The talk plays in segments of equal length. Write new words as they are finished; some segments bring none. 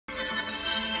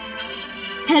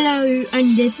Hello,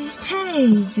 and this is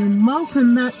Tage, and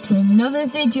welcome back to another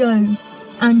video.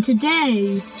 And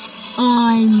today,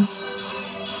 I'm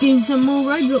doing some more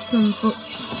Roblox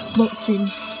unboxing.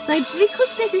 So,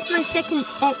 because this is my second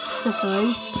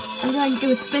episode, I'm going to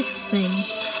do a special thing.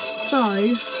 So,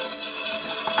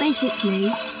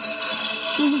 basically,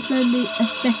 this is going to be a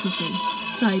special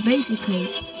thing.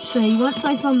 So once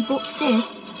I've unboxed this,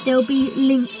 there'll be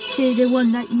links to the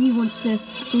one that you want to,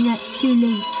 the next two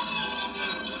links.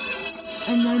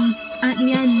 And then at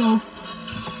the end of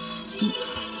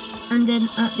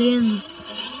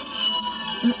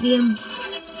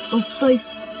both,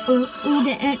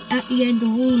 at the end of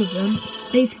all of them,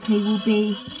 basically will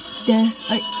be the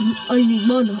only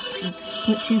one option,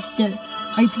 which is the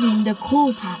opening the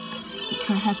core pack, which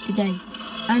I have today.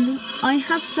 And I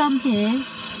have some here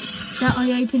that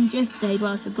I opened yesterday,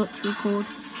 but I forgot to record.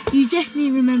 You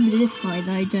definitely remember this guy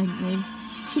though, don't you?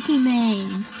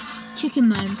 Chicken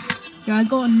Man. Yeah, I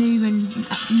got a new and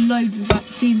loads of that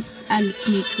too, Alex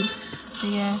Neutral. So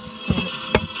yeah,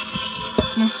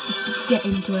 let's get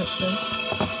into it. So,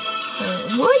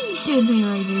 what are you doing here,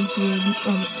 Alex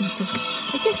Neutral?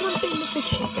 I just want to do the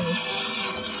picture thing.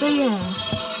 So yeah,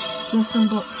 let's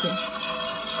unbox this.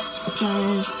 So,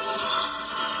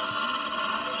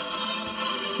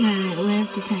 no, where's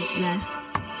the tape there?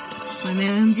 I mean,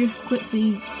 I'm just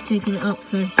quickly taking it up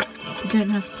so you don't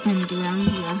have to bend it around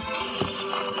there.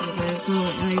 Draw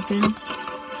it open.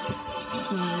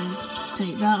 So let's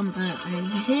take that and put it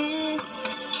over here.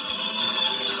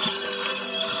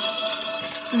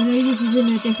 I know this is in a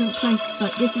different place,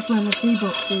 but this is where my two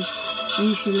boxes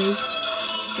usually,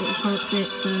 but you can't fit,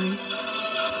 so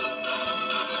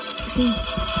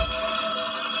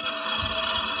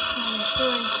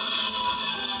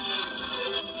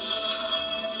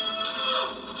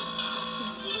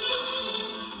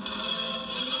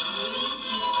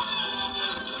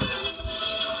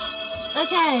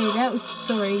okay, that was,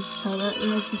 sorry, that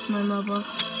was just my mother.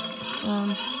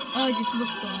 I just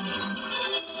looked on here.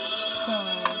 So,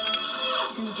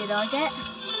 who did I get?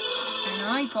 And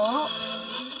I got,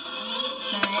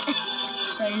 so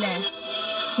there.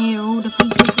 Here are all the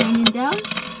pieces raining down.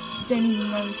 Don't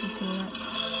even know if you saw that.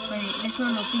 Wait, there's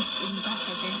one more piece in the back,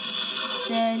 I think.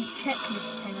 The checklist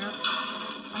came out.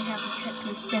 I have a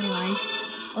checklist anyway.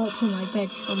 I'll put my bed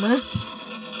somewhere.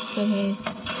 So here.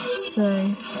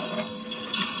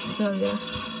 So yeah,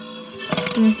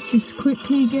 let's just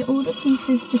quickly get all the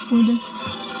pieces before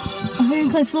I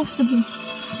think I've lost the piece.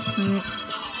 There.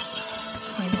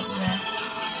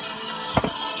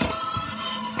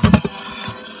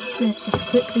 Let's just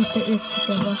quickly put this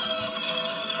together.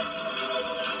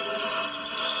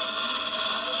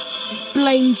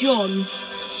 Blame John.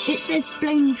 It says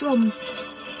blame John.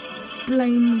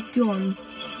 Blame John.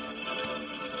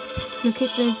 Look, it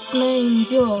says blame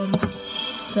John.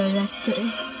 So let's put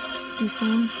this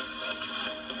on.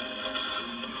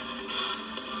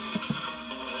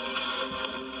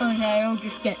 Okay, I'll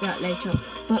just get that later.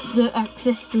 But the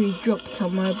accessory dropped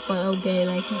somewhere, but I'll get it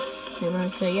later. Anyway,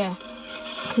 so yeah,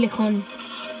 click on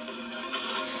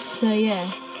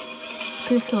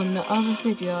the other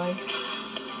video